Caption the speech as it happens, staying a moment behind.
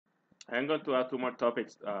I'm going to add two more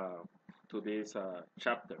topics to this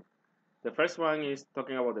chapter. The first one is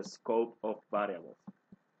talking about the scope of variables.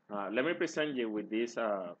 Let me present you with this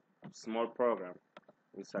small program.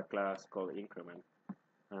 It's a class called increment.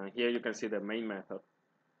 Here you can see the main method.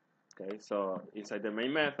 Okay, so inside the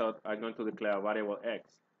main method, I'm going to declare a variable x,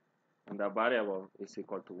 and that variable is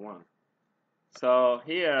equal to 1. So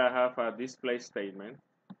here I have a display statement.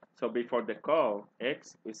 So before the call,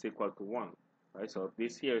 x is equal to 1. Right? So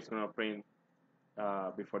this here is going to print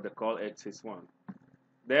before the call x is 1.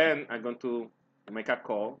 Then I'm going to make a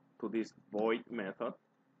call to this void method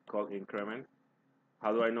called increment.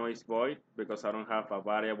 How do I know it's void? Because I don't have a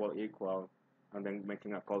variable equal and then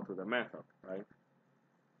making a call to the method, right?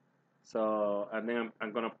 So, and then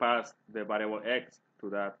I'm going to pass the variable x to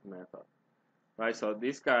that method, right? So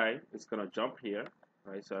this guy is going to jump here,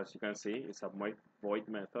 right? So as you can see, it's a void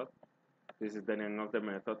method. This is the name of the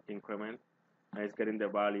method, increment, and it's getting the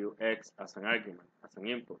value x as an argument, as an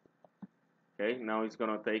input. Okay, now it's going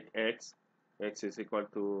to take x is equal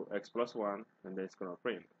to x plus 1, and then it's going to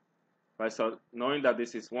print. Right, so knowing that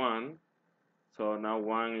this is 1, so now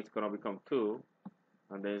 1 is going to become 2,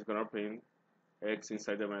 and then it's going to print x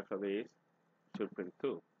inside the method is should print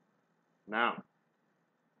 2. Now,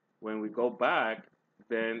 when we go back,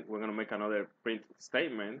 then we're going to make another print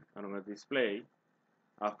statement, and I'm going to display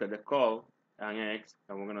after the call and x,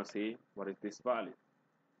 and we're going to see what is this value.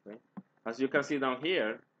 Okay? As you can see down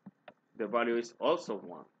here, the value is also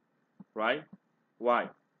 1, right? Why?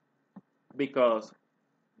 Because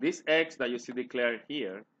this x that you see declared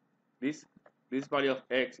here, this value of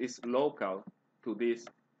x is local to this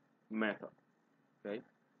method. Okay,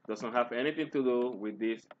 doesn't have anything to do with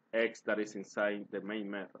this x that is inside the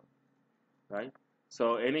main method, right?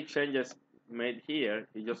 So any changes made here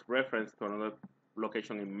is just reference to another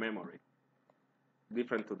location in memory,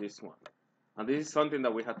 different to this one. And this is something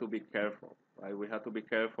that we have to be careful, right? We have to be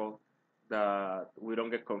careful that we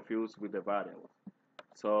don't get confused with the variables.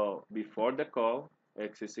 So before the call,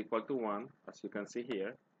 x is equal to 1, as you can see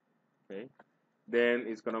here. Okay, then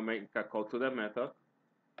it's going to make a call to the method.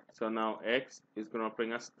 So now x is going to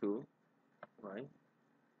bring us 2, right?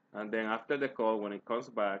 And then after the call, when it comes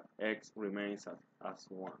back, x remains as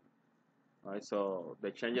 1. Right? So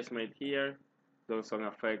the changes made here doesn't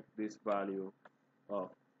affect this value of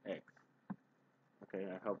x. Okay,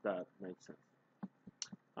 I hope that makes sense.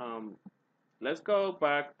 Let's go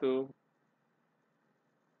back to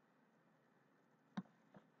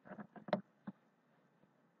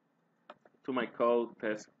my code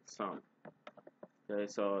test sum. Okay,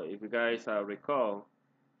 so if you guys recall,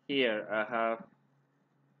 here I have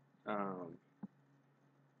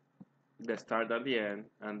the start and the end,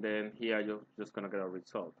 and then here you're just gonna get a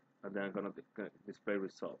result, and then I'm gonna display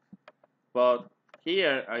results. But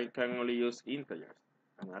here I can only use integers,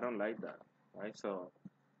 and I don't like that, right? So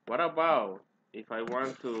what about if I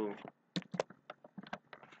want to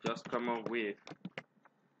just come up with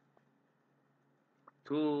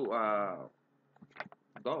two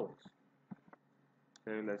doubles?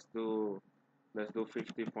 Okay, let's do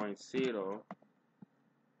 50.0,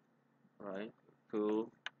 right,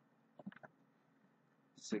 to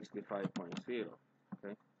 65.0.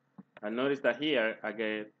 Okay, and notice that here I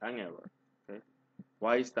get an error. Okay,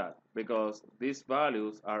 why is that? Because these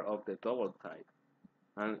values are of the double type,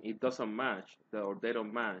 and it doesn't match or they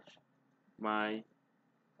don't match my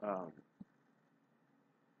um,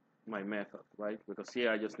 my method, right? Because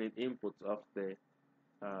here I just need inputs of the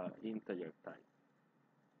integer type.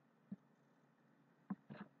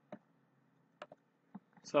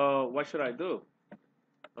 So what should I do?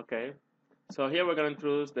 Okay, so here we're going to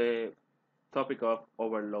introduce the topic of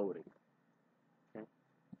overloading. Okay,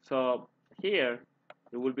 so here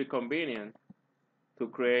it will be convenient to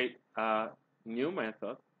create a new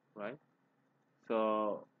method, right?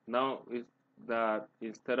 So now is that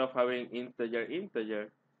instead of having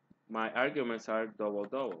integer, my arguments are double.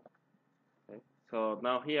 Okay, so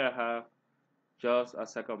now here I have just a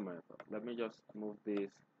second method. Let me just move this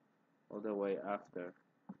all the way after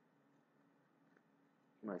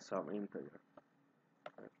my sum integer.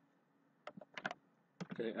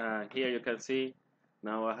 Okay, and here you can see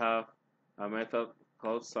now I have a method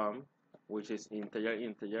called sum, which is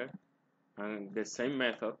integer, and the same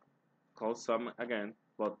method called sum again,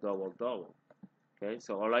 but double. Okay,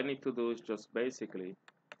 so all I need to do is just basically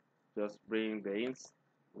just bring the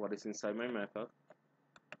what is inside my method.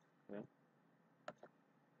 Okay,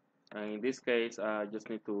 and in this case, I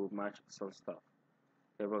just need to match some stuff.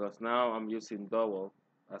 Okay, because now I'm using double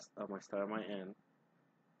as my start and my end.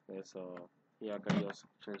 Okay, so here I can just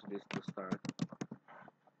change this to start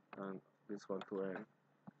and this one to end.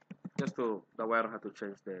 Just to that way I don't have to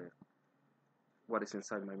change the what is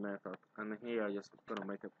inside my method, and here I'm just gonna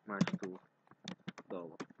make it match to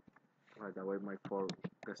double. Right, that way my for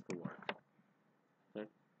gets to work. Okay.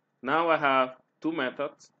 Now I have two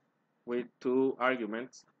methods with two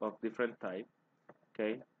arguments of different type.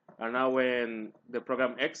 Okay, and now when the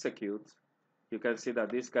program executes, you can see that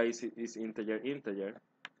this guy is integer.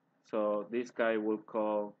 So this guy will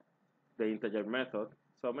call the integer method.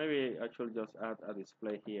 So maybe I should just add a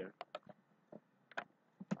display here.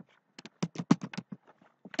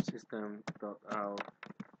 System.out.println.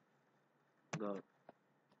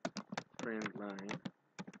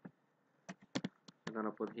 I'm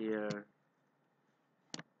gonna put here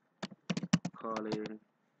calling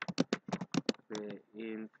the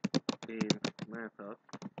int method.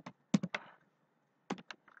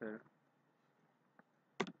 Okay.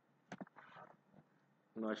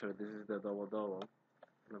 No, actually, this is the double.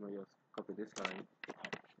 Let me just copy this line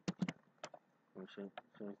and change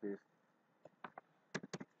this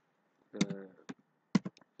the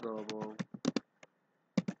double.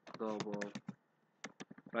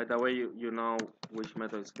 Right, that way you know which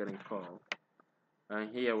method is getting called. And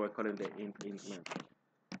here we're calling the int method.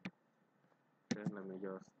 Okay, let me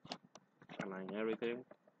just align everything.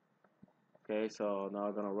 Okay, so now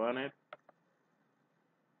I'm gonna run it.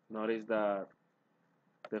 Notice that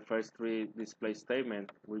the first three display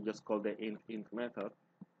statement we just call the int method.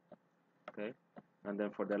 Okay, and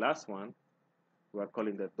then for the last one we're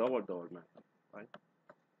calling the double method, right?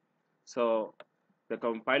 So the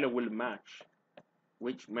compiler will match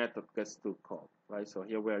which method gets to call, right? So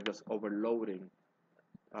here we are just overloading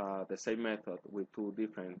the same method with two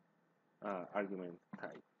different argument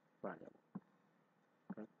type variable.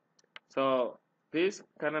 Okay? So this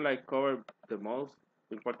kind of like covered the most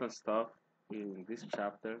important stuff in this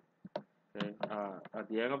chapter. Okay? At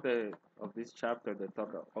the end of this chapter, they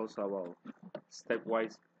talk also about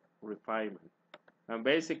stepwise refinement, and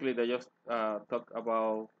basically they just talk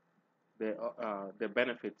about the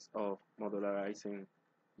benefits of modularizing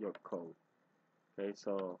your code. Okay,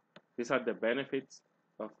 so these are the benefits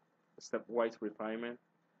of stepwise refinement.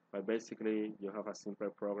 But basically, you have a simpler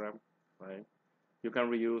program, right? You can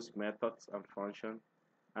reuse methods and functions,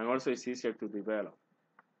 and also it's easier to develop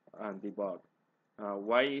and debug.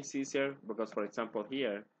 Why is easier? Because, for example,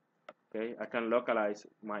 here, okay, I can localize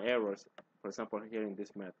my errors, for example, here in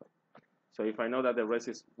this method. So if I know that the rest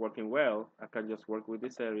is working well, I can just work with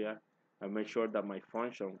this area and make sure that my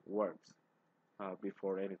function works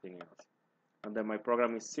before anything else. And then my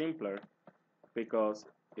program is simpler because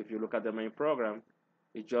if you look at the main program,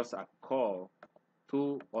 it's just a call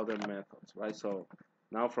to other methods, right? So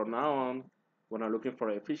now from now on, when I'm looking for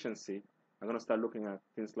efficiency, I'm going to start looking at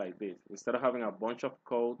things like this. Instead of having a bunch of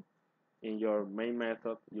code in your main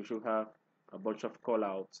method, you should have a bunch of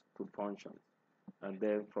callouts to functions. And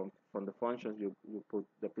then from the functions, you put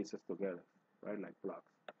the pieces together, right, like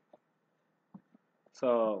blocks.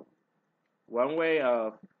 So one way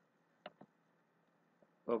of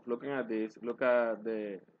looking at this, look at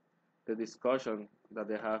the discussion that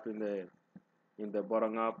they have in the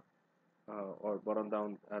bottom up or bottom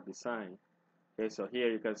down design. Okay, so here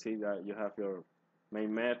you can see that you have your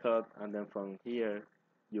main method, and then from here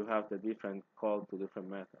you have the different call to different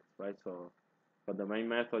methods, right? So for the main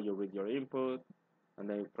method, you read your input, and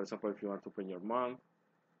then, for example, if you want to print your month,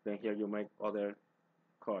 then here you make other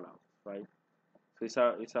callouts, right?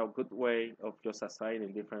 So it's a good way of just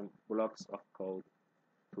assigning different blocks of code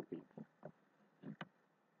to people.